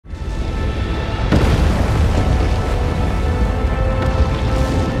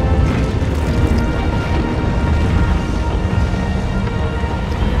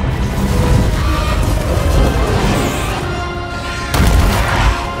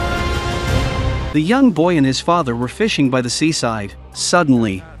The young boy and his father were fishing by the seaside.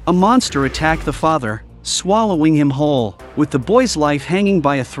 Suddenly, a monster attacked the father, swallowing him whole. With the boy's life hanging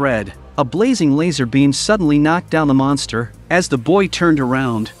by a thread, a blazing laser beam suddenly knocked down the monster. As the boy turned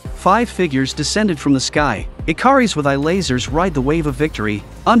around, 5 figures descended from the sky. Ikaris with eye lasers ride the wave of victory.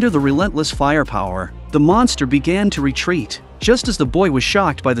 Under the relentless firepower, the monster began to retreat. Just as the boy was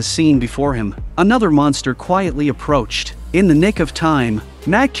shocked by the scene before him, another monster quietly approached. In the nick of time,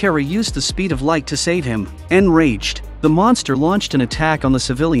 Makari used the speed of light to save him. Enraged, the monster launched an attack on the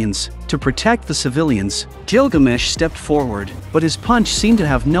civilians. To protect the civilians, Gilgamesh stepped forward, but his punch seemed to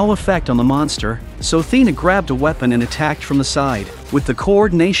have no effect on the monster, so Athena grabbed a weapon and attacked from the side. With the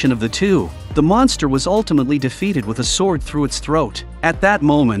coordination of the two, the monster was ultimately defeated with a sword through its throat. At that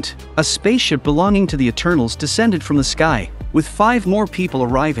moment, a spaceship belonging to the Eternals descended from the sky. With 5 more people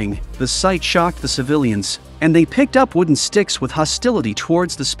arriving, the sight shocked the civilians, and they picked up wooden sticks with hostility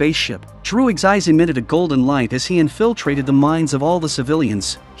towards the spaceship. Druig's eyes emitted a golden light as he infiltrated the minds of all the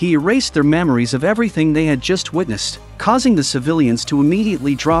civilians. He erased their memories of everything they had just witnessed, causing the civilians to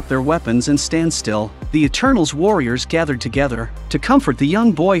immediately drop their weapons and stand still. The Eternals warriors gathered together to comfort the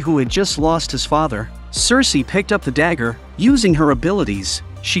young boy who had just lost his father. Circe picked up the dagger. Using her abilities,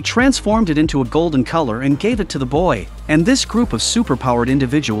 she transformed it into a golden color and gave it to the boy. And this group of superpowered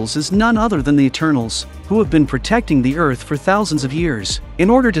individuals is none other than the Eternals, who have been protecting the Earth for thousands of years. In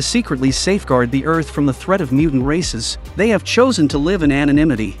order to secretly safeguard the Earth from the threat of mutant races, they have chosen to live in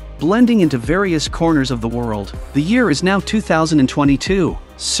anonymity, blending into various corners of the world. The year is now 2022.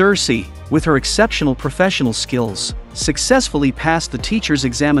 Circe, with her exceptional professional skills, successfully passed the teacher's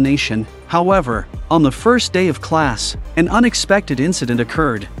examination. However, on the first day of class, an unexpected incident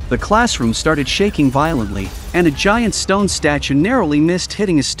occurred. The classroom started shaking violently, and a giant stone statue narrowly missed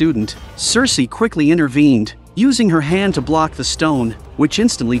hitting a student. Circe quickly intervened, using her hand to block the stone, which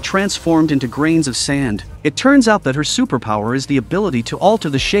instantly transformed into grains of sand. It turns out that her superpower is the ability to alter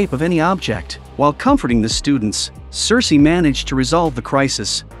the shape of any object. While comforting the students, Circe managed to resolve the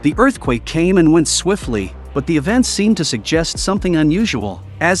crisis. The earthquake came and went swiftly, but the events seemed to suggest something unusual.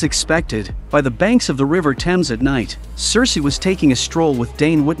 As expected, by the banks of the river Thames at night, Circe was taking a stroll with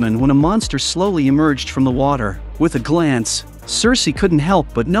Dane Whitman when a monster slowly emerged from the water. With a glance, Circe couldn't help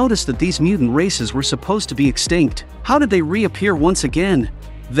but notice that these mutant races were supposed to be extinct. How did they reappear once again?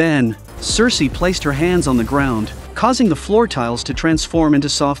 Then, Circe placed her hands on the ground, causing the floor tiles to transform into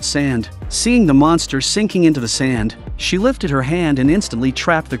soft sand. Seeing the monster sinking into the sand, she lifted her hand and instantly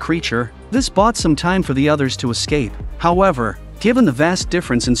trapped the creature. This bought some time for the others to escape. However, given the vast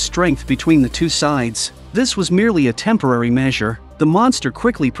difference in strength between the two sides, this was merely a temporary measure. The monster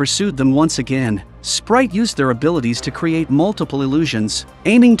quickly pursued them once again. Sprite used their abilities to create multiple illusions,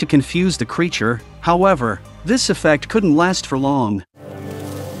 aiming to confuse the creature. However, this effect couldn't last for long.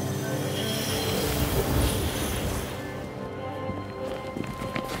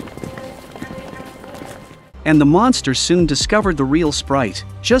 And the monster soon discovered the real Sprite.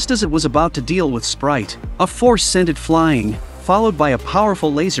 Just as it was about to deal with Sprite, a force sent it flying, followed by a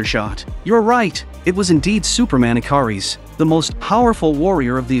powerful laser shot. You're right, it was indeed Superman Ikaris, the most powerful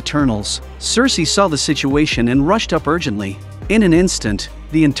warrior of the Eternals. Circe saw the situation and rushed up urgently. In an instant,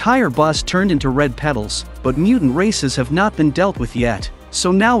 the entire bus turned into red petals, but mutant races have not been dealt with yet,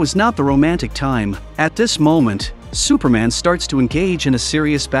 so now is not the romantic time. At this moment, Superman starts to engage in a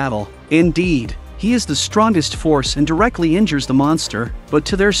serious battle. Indeed, he is the strongest force and directly injures the monster, but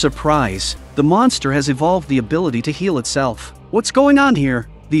to their surprise, the monster has evolved the ability to heal itself. What's going on here?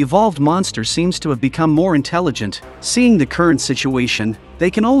 The evolved monster seems to have become more intelligent. Seeing the current situation, they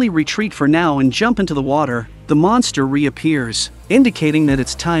can only retreat for now and jump into the water. The monster reappears, indicating that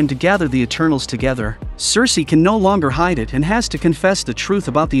it's time to gather the Eternals together. Circe can no longer hide it and has to confess the truth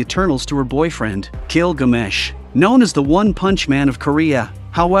about the Eternals to her boyfriend, Gilgamesh, known as the One Punch Man of Korea.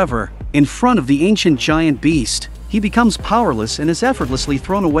 However, in front of the ancient giant beast, he becomes powerless and is effortlessly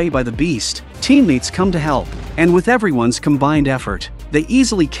thrown away by the beast. Teammates come to help, and with everyone's combined effort, they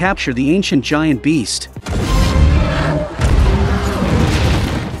easily capture the ancient giant beast.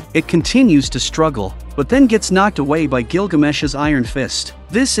 It continues to struggle, but then gets knocked away by Gilgamesh's iron fist.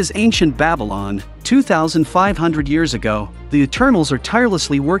 This is ancient Babylon. 2,500 years ago, the Eternals are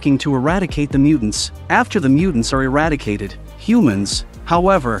tirelessly working to eradicate the mutants. After the mutants are eradicated, humans,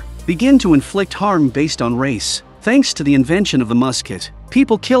 however, begin to inflict harm based on race. Thanks to the invention of the musket,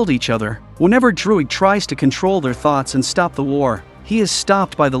 people killed each other. Whenever Druig tries to control their thoughts and stop the war, he is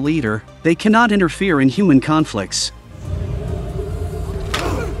stopped by the leader. They cannot interfere in human conflicts.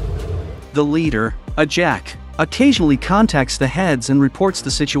 The leader, a Jack, occasionally contacts the heads and reports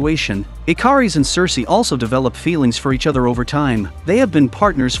the situation. Ikaris and Cersei also develop feelings for each other over time. They have been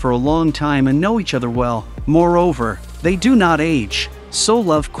partners for a long time and know each other well. Moreover, they do not age, so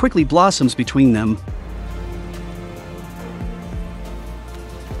love quickly blossoms between them.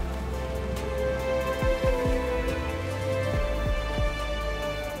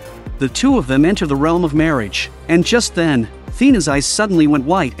 The two of them enter the realm of marriage, and just then, Thena's eyes suddenly went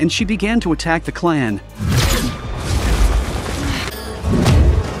white and she began to attack the clan.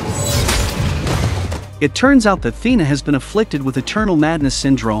 It turns out that Thena has been afflicted with eternal madness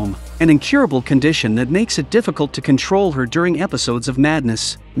syndrome, an incurable condition that makes it difficult to control her during episodes of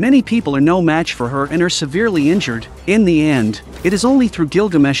madness. Many people are no match for her and are severely injured. In the end, it is only through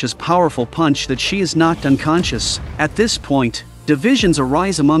Gilgamesh's powerful punch that she is knocked unconscious. At this point, divisions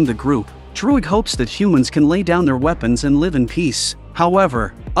arise among the group. Druig hopes that humans can lay down their weapons and live in peace.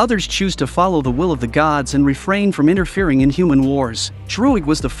 However, others choose to follow the will of the gods and refrain from interfering in human wars. Druig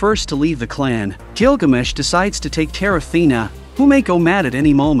was the first to leave the clan. Gilgamesh decides to take care of Thena, who may go mad at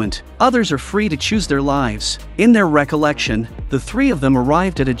any moment. Others are free to choose their lives. In their recollection, the three of them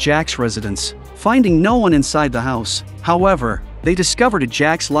arrived at a Jack's residence, finding no one inside the house. However, they discovered a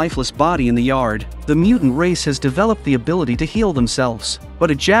Jack's lifeless body in the yard. The mutant race has developed the ability to heal themselves,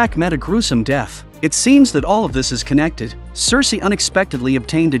 but a Jack met a gruesome death. It seems that all of this is connected. Cersei unexpectedly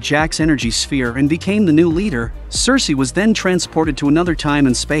obtained a Jack's energy sphere and became the new leader. Cersei was then transported to another time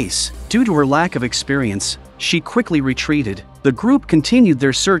and space. Due to her lack of experience, she quickly retreated. The group continued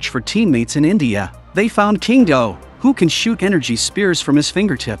their search for teammates in India. They found Kingo, who can shoot energy spears from his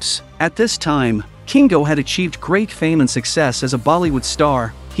fingertips. At this time, Kingo had achieved great fame and success as a Bollywood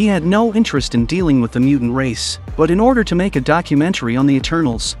star. He had no interest in dealing with the mutant race, but in order to make a documentary on the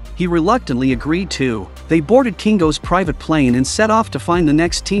Eternals, he reluctantly agreed to. They boarded Kingo's private plane and set off to find the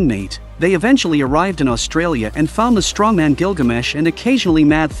next teammate. They eventually arrived in Australia and found the strongman Gilgamesh and occasionally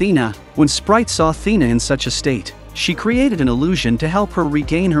mad Thena. When Sprite saw Thena in such a state, she created an illusion to help her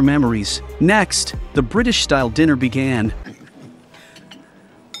regain her memories. Next, the British-style dinner began.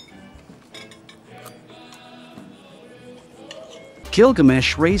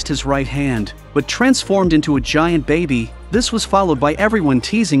 Gilgamesh raised his right hand, but transformed into a giant baby. This was followed by everyone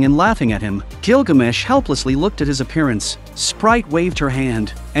teasing and laughing at him. Gilgamesh helplessly looked at his appearance. Sprite waved her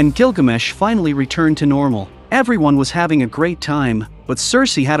hand, and Gilgamesh finally returned to normal. Everyone was having a great time, but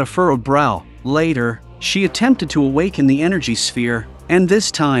Cersei had a furrowed brow. Later, she attempted to awaken the energy sphere, and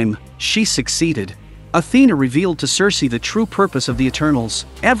this time, she succeeded. Athena revealed to Cersei the true purpose of the Eternals.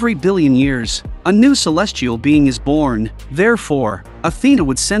 Every billion years, a new celestial being is born. Therefore, Athena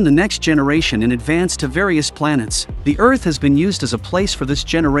would send the next generation in advance to various planets. The Earth has been used as a place for this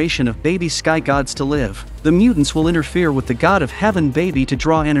generation of baby sky gods to live. The mutants will interfere with the god of heaven baby to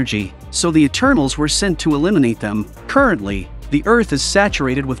draw energy, so the Eternals were sent to eliminate them. Currently, the Earth is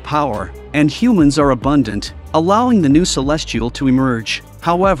saturated with power, and humans are abundant, allowing the new celestial to emerge.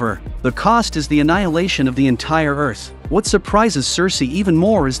 However, the cost is the annihilation of the entire Earth. What surprises Cersei even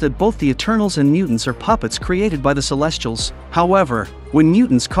more is that both the Eternals and mutants are puppets created by the Celestials. However, when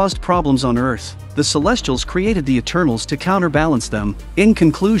mutants caused problems on Earth, the Celestials created the Eternals to counterbalance them. In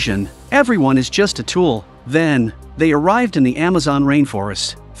conclusion, everyone is just a tool. Then, they arrived in the Amazon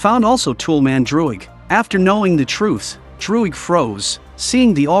rainforest, found also Toolman Druig. After knowing the truth, Druig froze.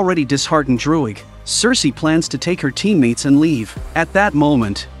 Seeing the already disheartened Druig, Cersei plans to take her teammates and leave. At that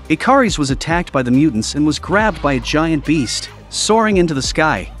moment, Ikaris was attacked by the mutants and was grabbed by a giant beast. Soaring into the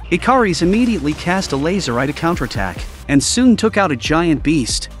sky, Ikaris immediately cast a laser eye to counterattack, and soon took out a giant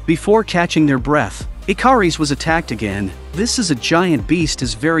beast. Before catching their breath, Ikaris was attacked again. This is a giant beast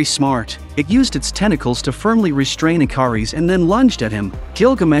is very smart. It used its tentacles to firmly restrain Ikaris and then lunged at him.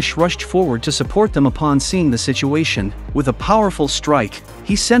 Gilgamesh rushed forward to support them upon seeing the situation. With a powerful strike,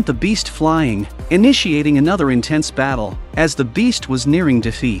 he sent the beast flying, initiating another intense battle. As the beast was nearing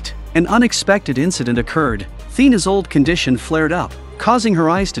defeat, an unexpected incident occurred. Thena's old condition flared up, causing her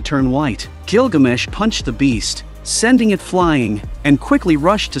eyes to turn white. Gilgamesh punched the beast, sending it flying, and quickly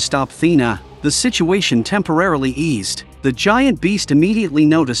rushed to stop Thena. The situation temporarily eased. The giant beast immediately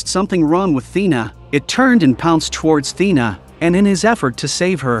noticed something wrong with Thena. It turned and pounced towards Thena, and in his effort to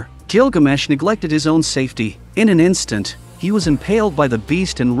save her, Gilgamesh neglected his own safety. In an instant, he was impaled by the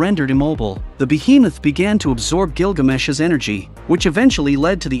beast and rendered immobile. The behemoth began to absorb Gilgamesh's energy, which eventually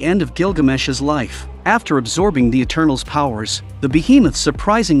led to the end of Gilgamesh's life. After absorbing the Eternal's powers, the behemoth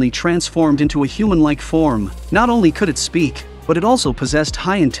surprisingly transformed into a human-like form. Not only could it speak, but it also possessed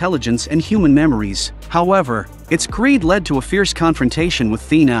high intelligence and human memories. However, its greed led to a fierce confrontation with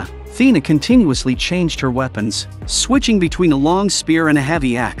Thena. Thena continuously changed her weapons, switching between a long spear and a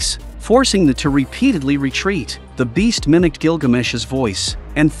heavy axe. forcing them to repeatedly retreat. The beast mimicked Gilgamesh's voice,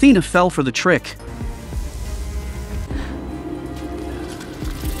 and Athena fell for the trick.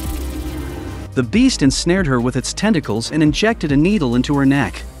 The beast ensnared her with its tentacles and injected a needle into her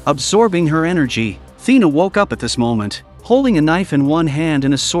neck, absorbing her energy. Athena woke up at this moment, holding a knife in one hand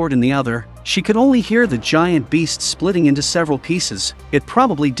and a sword in the other. She could only hear the giant beast splitting into several pieces. It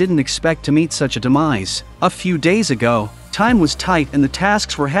probably didn't expect to meet such a demise. A few days ago, time was tight and the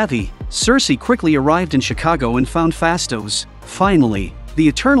tasks were heavy. Circe quickly arrived in Chicago and found Phastos. Finally, the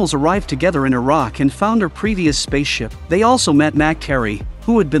Eternals arrived together in Iraq and found their previous spaceship. They also met Mac Carey,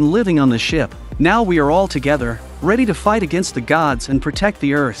 who had been living on the ship. Now we are all together, ready to fight against the gods and protect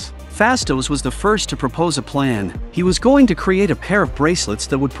the Earth. Phastos was the first to propose a plan. He was going to create a pair of bracelets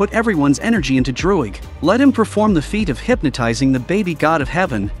that would put everyone's energy into Druig. Let him perform the feat of hypnotizing the baby god of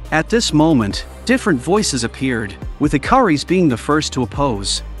heaven. At this moment, different voices appeared, with Ikaris being the first to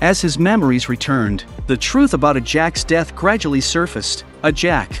oppose. As his memories returned, the truth about Ajak's death gradually surfaced.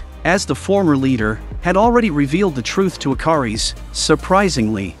 Ajak, as the former leader, had already revealed the truth to Ikaris.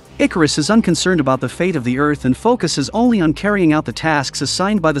 Surprisingly, Icarus is unconcerned about the fate of the Earth and focuses only on carrying out the tasks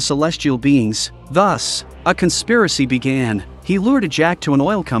assigned by the celestial beings. Thus, a conspiracy began. He lured Ajak to an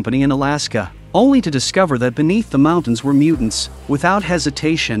oil company in Alaska, only to discover that beneath the mountains were mutants. Without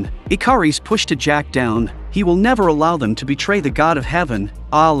hesitation, Ikaris pushed Ajak down. He will never allow them to betray the god of heaven.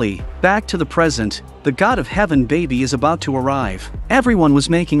 Ali. Back to the present, the god of heaven baby is about to arrive. Everyone was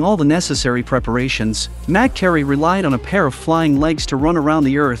making all the necessary preparations. Mac Carey relied on a pair of flying legs to run around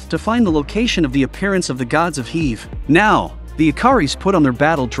the Earth to find the location of the appearance of the gods of Heave. Now, the Ikaris put on their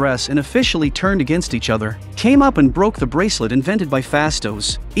battle dress and officially turned against each other, came up and broke the bracelet invented by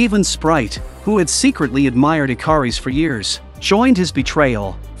Phastos. Even Sprite, who had secretly admired Ikaris for years, joined his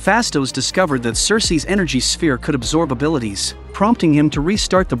betrayal. Phastos discovered that Circe's energy sphere could absorb abilities, prompting him to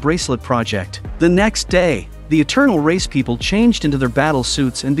restart the bracelet project. The next day, the Eternal Race people changed into their battle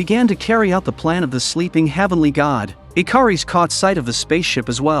suits and began to carry out the plan of the sleeping heavenly god. Ikaris caught sight of the spaceship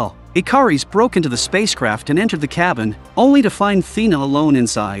as well. Ikaris broke into the spacecraft and entered the cabin, only to find Athena alone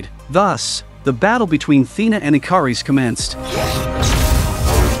inside. Thus, the battle between Athena and Ikaris commenced.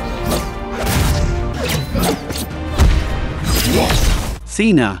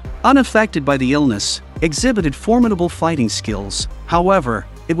 Athena, unaffected by the illness, exhibited formidable fighting skills. However,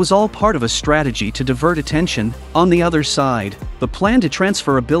 it was all part of a strategy to divert attention. On the other side, the plan to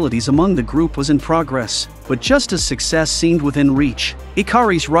transfer abilities among the group was in progress, but just as success seemed within reach,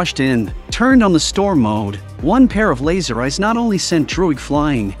 Ikaris rushed in, turned on the storm mode. One pair of laser eyes not only sent Druig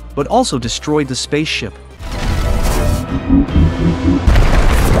flying, but also destroyed the spaceship.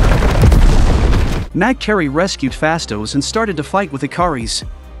 Mac Carey rescued Phastos and started to fight with Ikaris.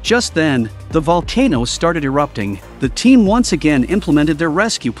 Just then, the volcano started erupting. The team once again implemented their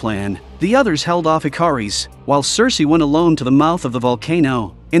rescue plan. The others held off Ikaris, while Circe went alone to the mouth of the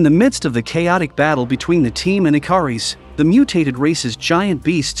volcano. In the midst of the chaotic battle between the team and Ikaris, the mutated race's giant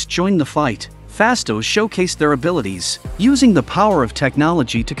beasts joined the fight. Phastos showcased their abilities, using the power of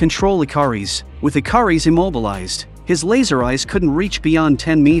technology to control Ikaris. With Ikaris immobilized, his laser eyes couldn't reach beyond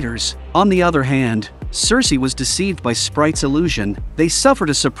 10 meters. On the other hand, Circe was deceived by Sprite's illusion. They suffered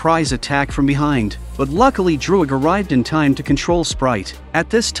a surprise attack from behind, but luckily Druig arrived in time to control Sprite. At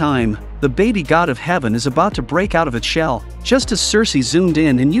this time, the baby god of heaven is about to break out of its shell. Just as Circe zoomed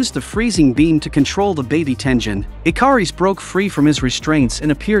in and used the freezing beam to control the baby Tenjin, Ikaris broke free from his restraints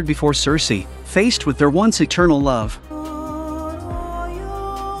and appeared before Circe, faced with their once eternal love.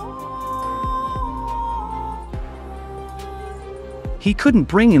 He couldn't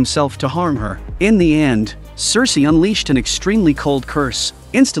bring himself to harm her. In the end, Circe unleashed an extremely cold curse,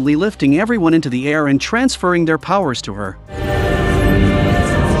 instantly lifting everyone into the air and transferring their powers to her.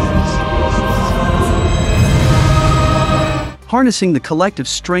 Harnessing the collective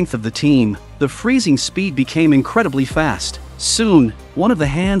strength of the team, the freezing speed became incredibly fast. Soon, one of the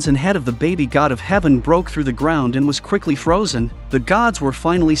hands and head of the baby god of heaven broke through the ground and was quickly frozen. The gods were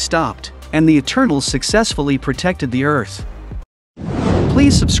finally stopped, and the Eternals successfully protected the Earth.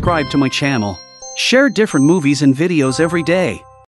 Please subscribe to my channel. Share different movies and videos every day.